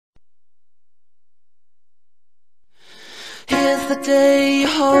the day you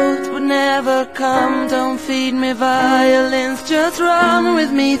hoped would never come. Don't feed me violins, just run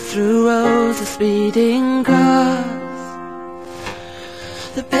with me through rows of speeding cars.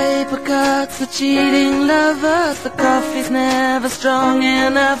 The paper cuts, the cheating lovers, the coffee's never strong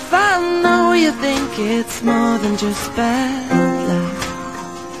enough. I know you think it's more than just bad luck.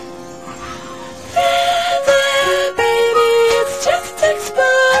 There, baby, it's just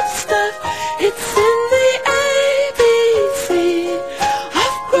textbook stuff. It's in the ABC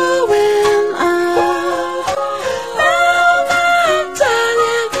of growing up. Now, my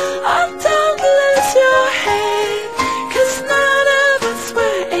darling, oh, don't lose your head, 'cause none of us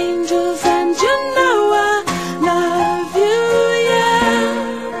were angels, and you know I love you, yeah.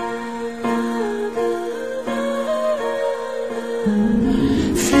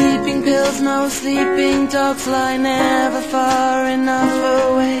 Sleeping pills, no sleeping dogs lie never far enough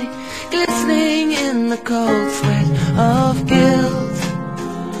away, glistening in the cold sweat of guilt.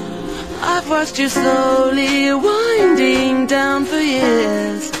 I've watched you slowly winding down for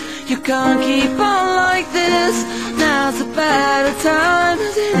years. You can't keep on like this. Now's a better time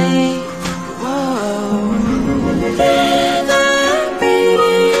as any. Whoa.